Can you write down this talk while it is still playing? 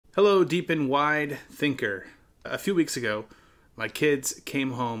Hello, deep and wide thinker. A few weeks ago, my kids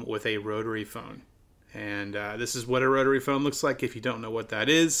came home with a rotary phone. And this is what a rotary phone looks like if you don't know what that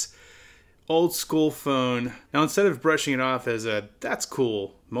is. Old school phone. Now, instead of brushing it off as a that's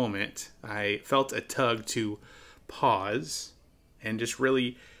cool moment, I felt a tug to pause and just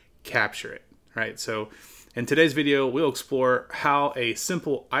really capture it, right? So in today's video, we'll explore how a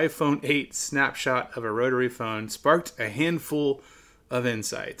simple iPhone 8 snapshot of a rotary phone sparked a handful of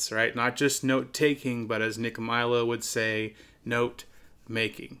insights, right? Not just note-taking, but as Nick Milo would say,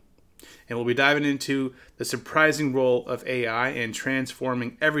 note-making. And we'll be diving into the surprising role of AI in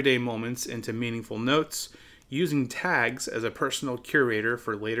transforming everyday moments into meaningful notes, using tags as a personal curator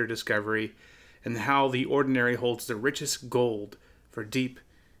for later discovery, and how the ordinary holds the richest gold for deep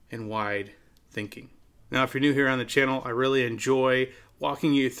and wide thinking. Now, if you're new here on the channel, I really enjoy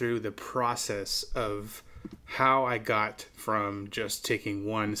walking you through the process of how I got from just taking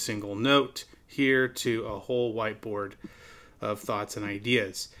one single note here to a whole whiteboard of thoughts and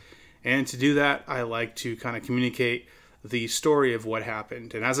ideas. And to do that, I like to kind of communicate the story of what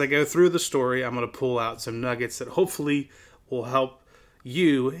happened. And as I go through the story, I'm going to pull out some nuggets that hopefully will help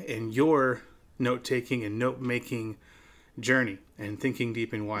you in your note-taking and note-making journey and thinking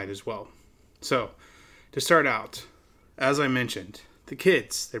deep and wide as well. So, to start out, as I mentioned, the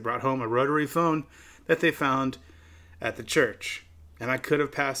kids, they brought home a rotary phone that they found at the church. And I could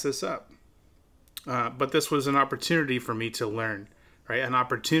have passed this up. But this was an opportunity for me to learn, right? An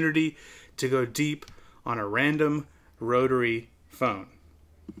opportunity to go deep on a random rotary phone.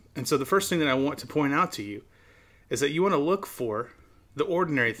 And so the first thing that I want to point out to you is that you want to look for the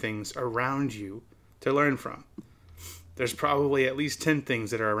ordinary things around you to learn from. There's probably at least 10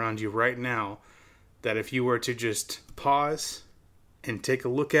 things that are around you right now that if you were to just pause and take a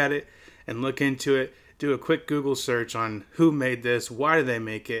look at it and look into it, do a quick Google search on who made this, why did they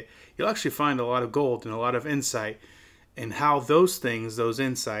make it, you'll actually find a lot of gold and a lot of insight in how those things, those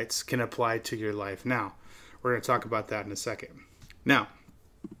insights, can apply to your life now. We're going to talk about that in a second. Now,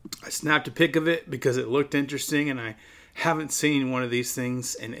 I snapped a pic of it because it looked interesting and I haven't seen one of these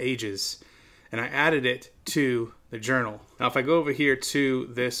things in ages. And I added it to the journal. Now, if I go over here to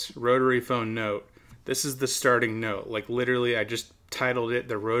this rotary phone note, this is the starting note. Like literally, I just titled it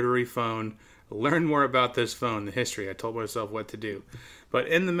the rotary phone. Learn more about this phone, the history. I told myself what to do. But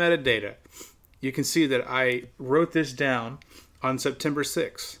in the metadata, you can see that I wrote this down on September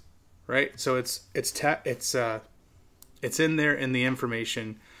 6th, right? So it's in there in the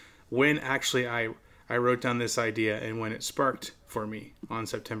information when actually I wrote down this idea and when it sparked for me on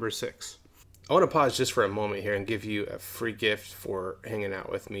September 6th. I want to pause just for a moment here and give you a free gift for hanging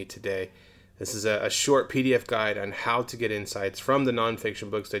out with me today. This is a short PDF guide on how to get insights from the nonfiction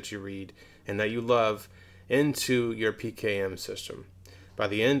books that you read and that you love into your PKM system. By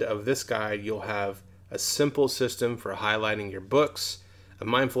the end of this guide, you'll have a simple system for highlighting your books, a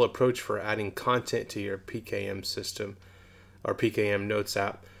mindful approach for adding content to your PKM system or PKM Notes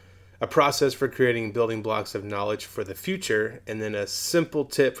app, a process for creating building blocks of knowledge for the future, and then a simple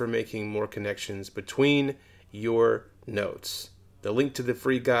tip for making more connections between your notes. The link to the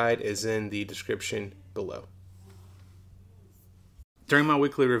free guide is in the description below. During my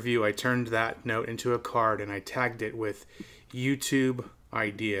weekly review, I turned that note into a card and I tagged it with YouTube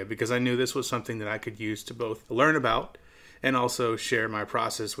idea because I knew this was something that I could use to both learn about and also share my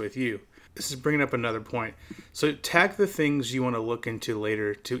process with you. This is bringing up another point. So tag the things you want to look into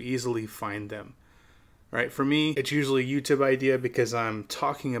later to easily find them. Right? For me, it's usually YouTube idea because I'm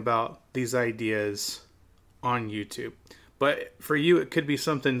talking about these ideas on YouTube. But for you, it could be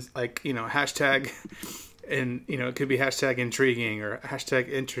something like, hashtag, and, it could be hashtag intriguing or hashtag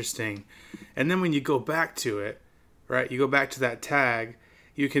interesting. And then when you go back to it, right, you go back to that tag,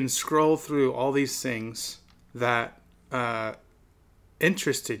 you can scroll through all these things that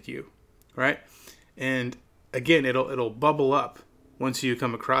interested you, right? And again, it'll bubble up once you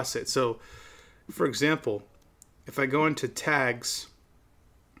come across it. So, for example, if I go into tags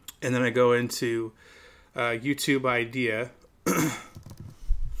and then I go into YouTube idea,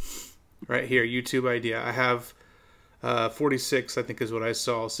 right here, YouTube idea. I have 46, I think is what I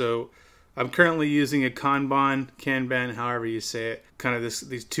saw. So I'm currently using a Kanban, however you say it, kind of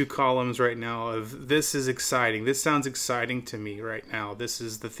these two columns right now of this is exciting. This sounds exciting to me right now. This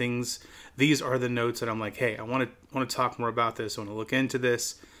is the things, these are the notes that I'm like, hey, I want to talk more about this. I want to look into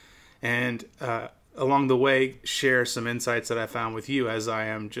this. And along the way, share some insights that I found with you as I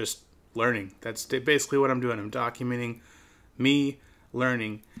am just learning. That's basically what I'm doing. I'm documenting me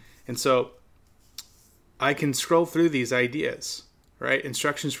learning. And so I can scroll through these ideas, right?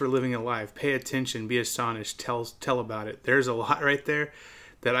 Instructions for living a life. Pay attention, be astonished, tell about it. There's a lot right there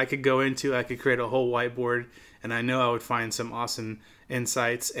that I could go into. I could create a whole whiteboard, and I know I would find some awesome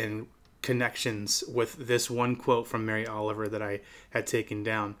insights and connections with this one quote from Mary Oliver that I had taken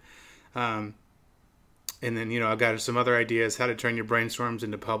down. And then, I got some other ideas: how to turn your brainstorms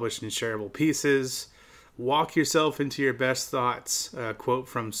into published and shareable pieces, walk yourself into your best thoughts, a quote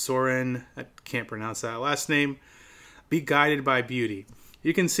from Soren, I can't pronounce that last name, be guided by beauty.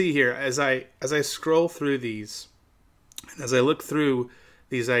 You can see here, as I scroll through these, and as I look through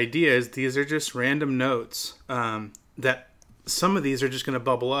these ideas, these are just random notes that some of these are just going to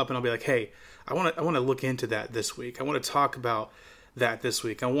bubble up, and I'll be like, hey, I want to look into that this week. I want to talk about that this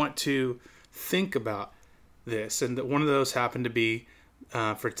week. I want to think about this. And one of those happened to be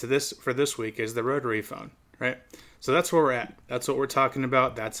for this week is the rotary phone, right? So that's where we're at. That's what we're talking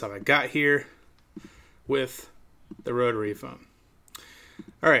about. That's how I got here with the rotary phone.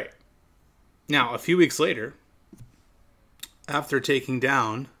 All right. Now, a few weeks later, after taking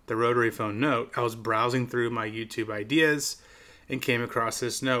down the rotary phone note, I was browsing through my YouTube ideas and came across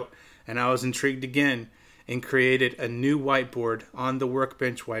this note. And I was intrigued again and created a new whiteboard on the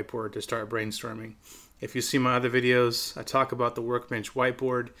Workbench whiteboard to start brainstorming. If you see my other videos, I talk about the Workbench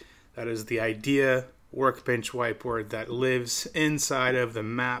whiteboard. That is the idea Workbench whiteboard that lives inside of the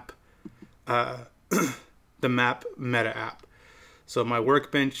map, the map meta app. So my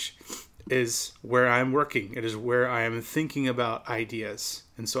Workbench is where I'm working. It is where I am thinking about ideas.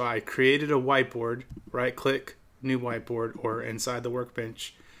 And so I created a whiteboard, right click, new whiteboard, or inside the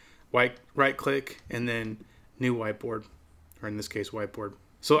Workbench, right click, and then new whiteboard, or in this case, whiteboard.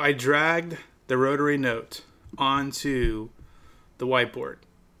 So I dragged the rotary note onto the whiteboard,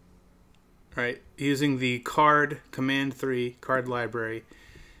 right? Using the Command 3 card library.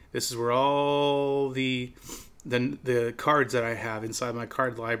 This is where all the cards that I have inside my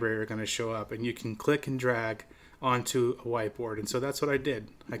card library are going to show up, and you can click and drag onto a whiteboard. And so that's what I did.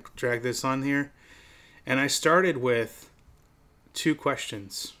 I dragged this on here, and I started with 2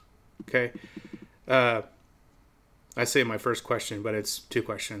 questions. Okay. I say my first question, but it's 2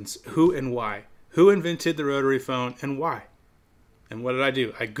 questions. Who and why? Who invented the rotary phone and why? And what did I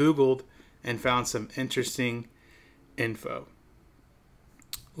do? I Googled and found some interesting info.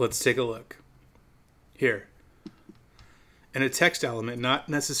 Let's take a look. Here. In a text element, not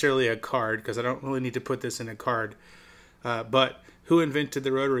necessarily a card, because I don't really need to put this in a card, but who invented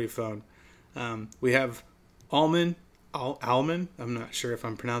the rotary phone? We have Alman, I'm not sure if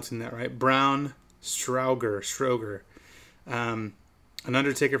I'm pronouncing that right, Brown Stroger, an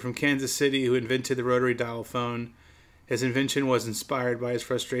undertaker from Kansas City who invented the rotary dial phone. His invention was inspired by his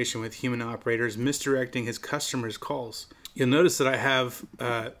frustration with human operators misdirecting his customers' calls. You'll notice that I have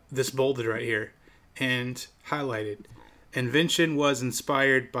this bolded right here and highlighted. Invention was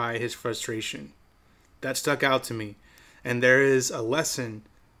inspired by his frustration. That stuck out to me. And there is a lesson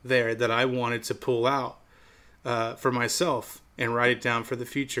there that I wanted to pull out for myself and write it down for the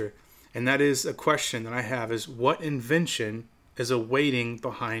future. And that is a question that I have is, what invention is awaiting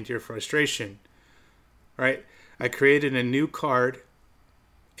behind your frustration? Right? I created a new card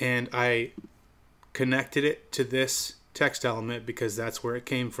and I connected it to this text element because that's where it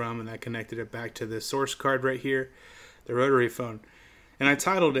came from, and I connected it back to the source card right here, the rotary phone. And I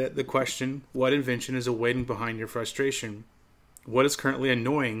titled it the question, what invention is awaiting behind your frustration? What is currently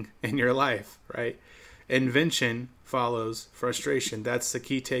annoying in your life, right? Invention follows frustration. That's the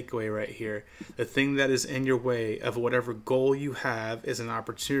key takeaway right here. The thing that is in your way of whatever goal you have is an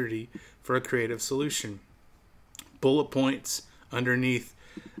opportunity for a creative solution. Bullet points underneath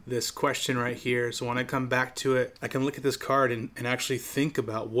this question right here. So when I come back to it, I can look at this card and actually think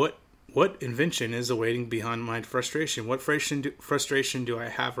about what invention is awaiting behind my frustration. What frustration do I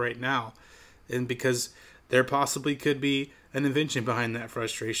have right now? And because there possibly could be an invention behind that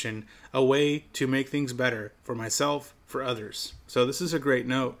frustration, a way to make things better for myself, for others. So this is a great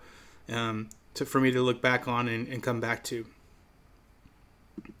note for me to look back on and come back to.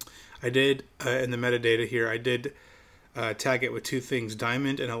 I did, in the metadata here, I did tag it with 2 things,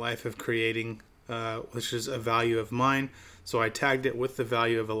 diamond and a life of creating, which is a value of mine. So I tagged it with the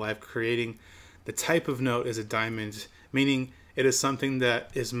value of a life creating. The type of note is a diamond, meaning it is something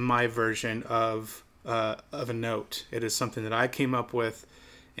that is my version of a note. It is something that I came up with,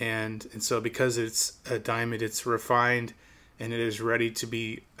 and so because it's a diamond, it's refined and it is ready to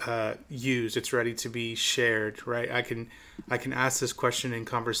be used. It's ready to be shared, right? I can ask this question in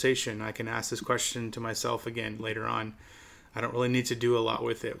conversation. I can ask this question to myself again later on. I don't really need to do a lot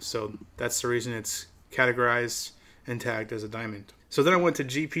with it, so that's the reason it's categorized and tagged as a diamond. So then I went to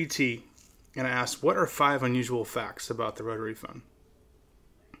GPT and I asked, what are 5 unusual facts about the rotary phone?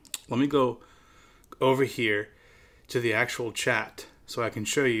 Let me go over here to the actual chat so I can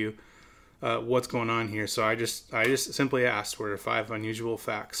show you what's going on here. So I just simply asked, what are 5 unusual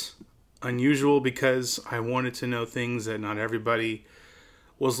facts? Unusual because I wanted to know things that not everybody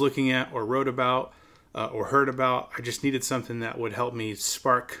was looking at or wrote about or heard about. I just needed something that would help me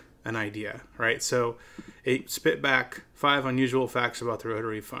spark an idea, right? So it spit back 5 unusual facts about the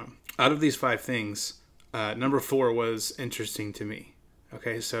rotary phone. Out of these 5 things, number 4 was interesting to me.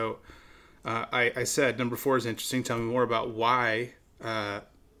 Okay, so I said number 4 is interesting. Tell me more about why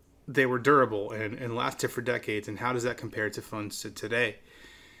they were durable and lasted for decades, and how does that compare to phones to today?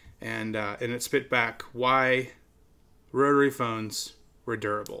 And it spit back why rotary phones were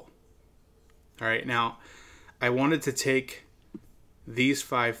durable. All right, now I wanted to take these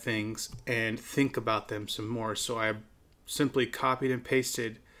 5 things and think about them some more, so I simply copied and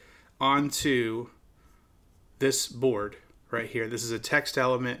pasted onto this board right here. This is a text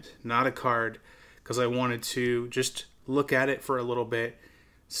element, not a card, because I wanted to just look at it for a little bit,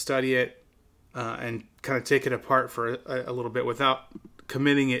 study it, and kind of take it apart for a little bit without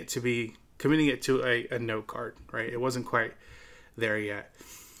committing it to a note card, right? It wasn't quite there yet.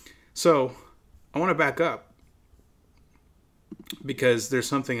 So I want to back up because there's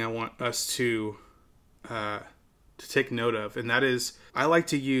something I want us to take note of, and that is I like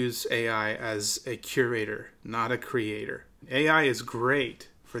to use AI as a curator, not a creator. AI is great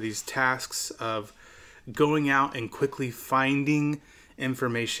for these tasks of going out and quickly finding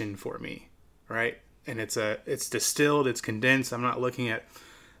information for me, right? And it's distilled, it's condensed. I'm not looking at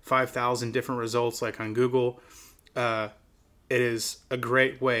 5,000 different results like on Google. It is a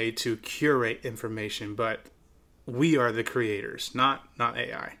great way to curate information, but we are the creators, not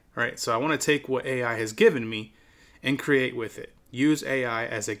AI, right? So I want to take what AI has given me and create with it. Use AI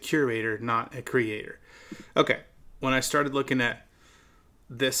as a curator, not a creator. Okay, when I started looking at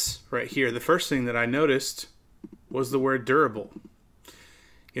this right here, the first thing that I noticed was the word durable.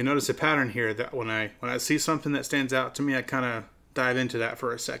 You'll notice a pattern here that when I see something that stands out to me, I kind of dive into that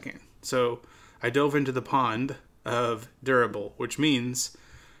for a second. So I dove into the pond of durable, which means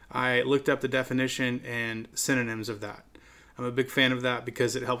I looked up the definition and synonyms of that. I'm a big fan of that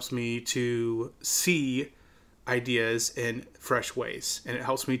because it helps me to see ideas in fresh ways, and it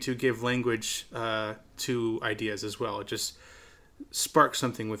helps me to give language to ideas as well. It just sparks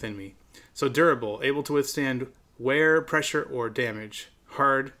something within me. So durable, able to withstand wear, pressure, or damage.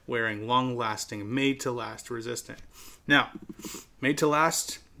 Hard wearing, long lasting, made to last, resistant. Now, made to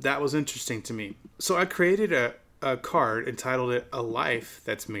last, that was interesting to me. So I created a card, entitled it A Life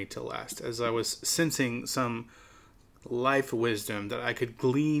That's Made to Last, as I was sensing some life wisdom that I could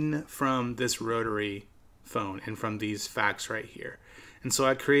glean from this rotary phone and from these facts right here. And so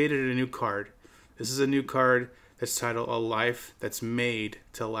I created a new card. This is a new card that's titled A Life That's Made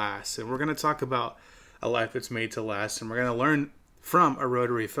to Last. And we're going to talk about a life that's made to last, and we're going to learn from a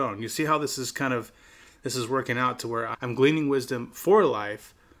rotary phone. You see how this is working out to where I'm gleaning wisdom for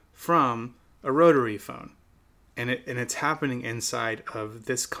life from a rotary phone. And it's happening inside of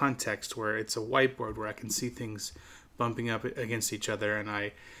this context where it's a whiteboard where I can see things bumping up against each other.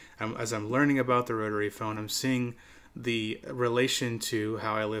 And as I'm learning about the rotary phone, I'm seeing the relation to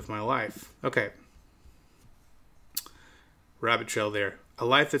how I live my life. Okay. Rabbit trail there. A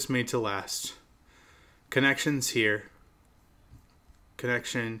life that's made to last. Connections here.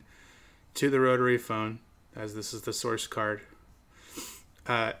 Connection to the rotary phone, as this is the source card.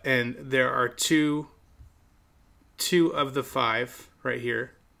 And there are two of the 5 right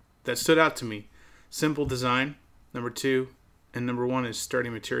here that stood out to me. Simple design, number 2, and number 1 is sturdy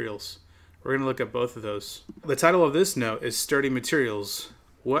materials. We're going to look at both of those. The title of this note is Sturdy Materials.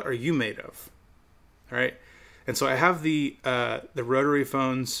 What are you made of? All right. And so I have the rotary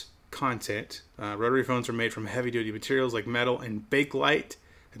phone's content. Rotary phones are made from heavy-duty materials like metal and Bakelite,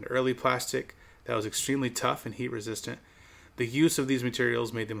 an early plastic that was extremely tough and heat-resistant. The use of these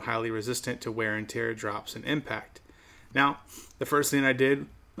materials made them highly resistant to wear and tear, drops, and impact. Now, the first thing I did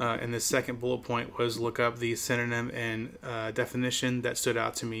in this second bullet point was look up the synonym and definition that stood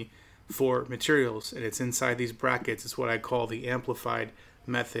out to me for materials, and it's inside these brackets. It's what I call the amplified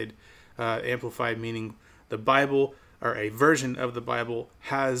method. Amplified meaning the Bible, or a version of the Bible,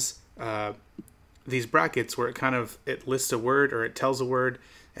 has these brackets where it lists a word, or it tells a word,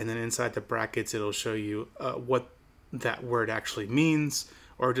 and then inside the brackets it'll show you what that word actually means,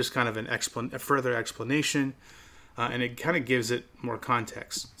 or just kind of a further explanation, and it kind of gives it more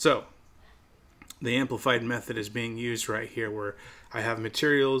context. So the amplified method is being used right here, where I have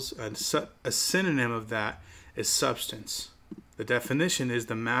materials, and a synonym of that is substance. The definition is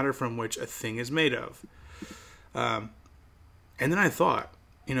the matter from which a thing is made of. And then I thought,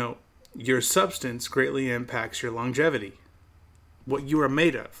 your substance greatly impacts your longevity. what you are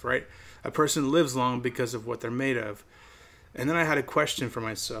made of, right? A person lives long because of what they're made of. And then I had a question for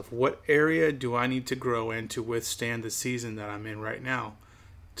myself. What area do I need to grow in to withstand the season that I'm in right now,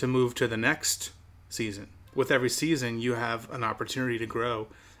 to move to the next season? With every season, you have an opportunity to grow.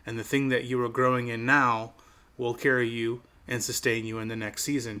 And the thing that you are growing in now will carry you and sustain you in the next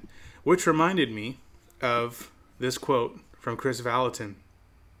season. Which reminded me of this quote from Chris Valentin,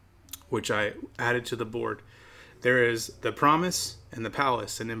 which I added to the board. There is the promise and the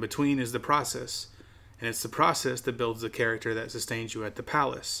palace, and in between is the process. And it's the process that builds the character that sustains you at the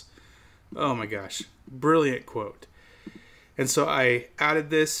palace. Oh my gosh. Brilliant quote. And so I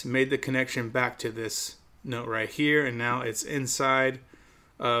added this, made the connection back to this note right here, and now it's inside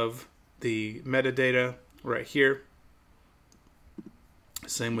of the metadata right here.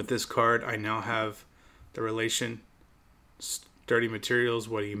 Same with this card. I now have the relation, sturdy materials,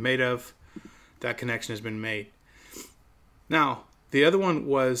 what are you made of? That connection has been made. Now, the other one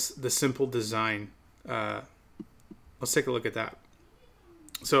was the simple design. Let's take a look at that.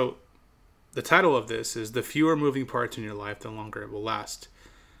 So the title of this is The Fewer Moving Parts in Your Life, the Longer It Will Last.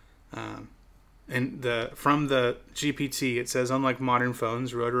 And from the GPT, it says, unlike modern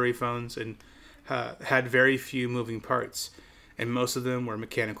phones, rotary phones had very few moving parts, and most of them were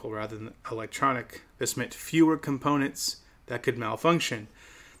mechanical rather than electronic. This meant fewer components that could malfunction.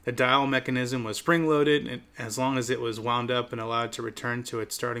 The dial mechanism was spring-loaded, and as long as it was wound up and allowed to return to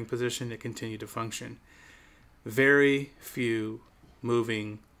its starting position, it continued to function. Very few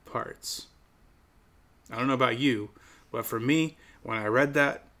moving parts. I don't know about you, but for me, when I read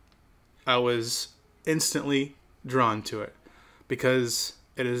that, I was instantly drawn to it because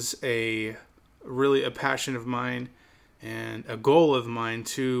it is really a passion of mine and a goal of mine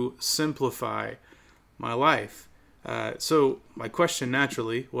to simplify my life. So my question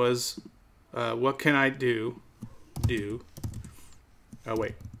naturally was, what can I do? Oh,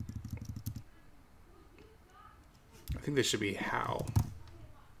 wait. I think this should be how.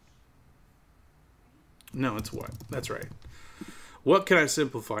 No, it's what. That's right. What can I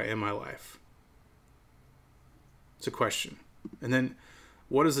simplify in my life? It's a question. And then,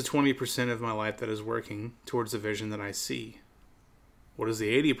 what is the 20% of my life that is working towards the vision that I see? What is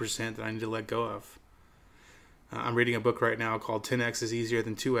the 80% that I need to let go of? I'm reading a book right now called 10x is easier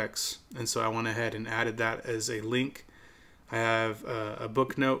than 2x. And so I went ahead and added that as a link. I have a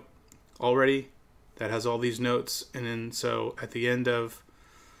book note already that has all these notes. And then so at the end of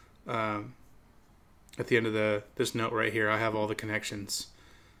this note right here, I have all the connections.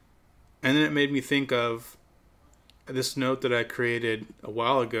 And then it made me think of this note that I created a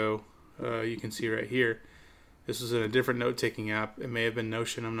while ago. You can see right here. This was in a different note-taking app. It may have been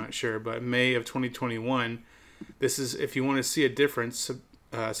Notion, I'm not sure. But May of 2021, this is if you want to see a difference,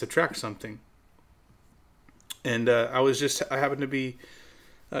 subtract something. And I happened to be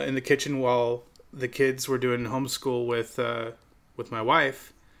in the kitchen while the kids were doing homeschool with my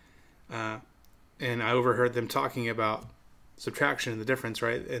wife. And I overheard them talking about subtraction and the difference,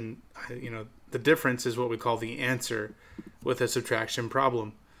 right? And, the difference is what we call the answer with a subtraction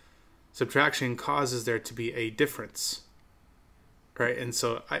problem. Subtraction causes there to be a difference, right? And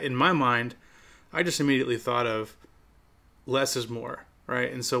so in my mind, I just immediately thought of less is more,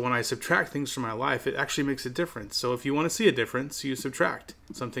 right? And so when I subtract things from my life, it actually makes a difference. So if you want to see a difference, you subtract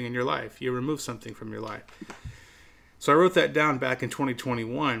something in your life. You remove something from your life. So I wrote that down back in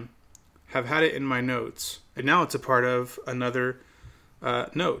 2021, have had it in my notes, and now it's a part of another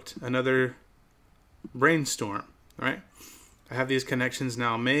note, another brainstorm, right? I have these connections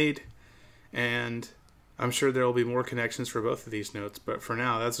now made, and I'm sure there will be more connections for both of these notes, but for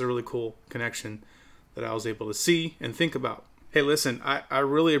now, that's a really cool connection that I was able to see and think about. Hey, listen, I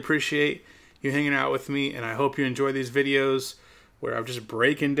really appreciate you hanging out with me, and I hope you enjoy these videos where I'm just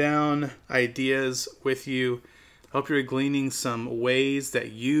breaking down ideas with you. I hope you're gleaning some ways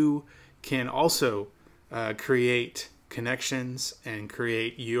that you can also create connections and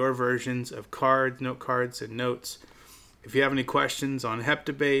create your versions of cards, note cards, and notes. If you have any questions on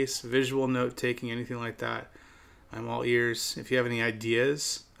Heptabase, visual note taking, anything like that, I'm all ears. If you have any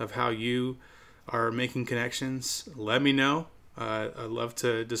ideas of how you are making connections, let me know. I'd love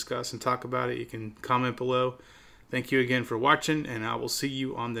to discuss and talk about it. You can comment below. Thank you again for watching, and I will see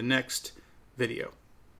you on the next video.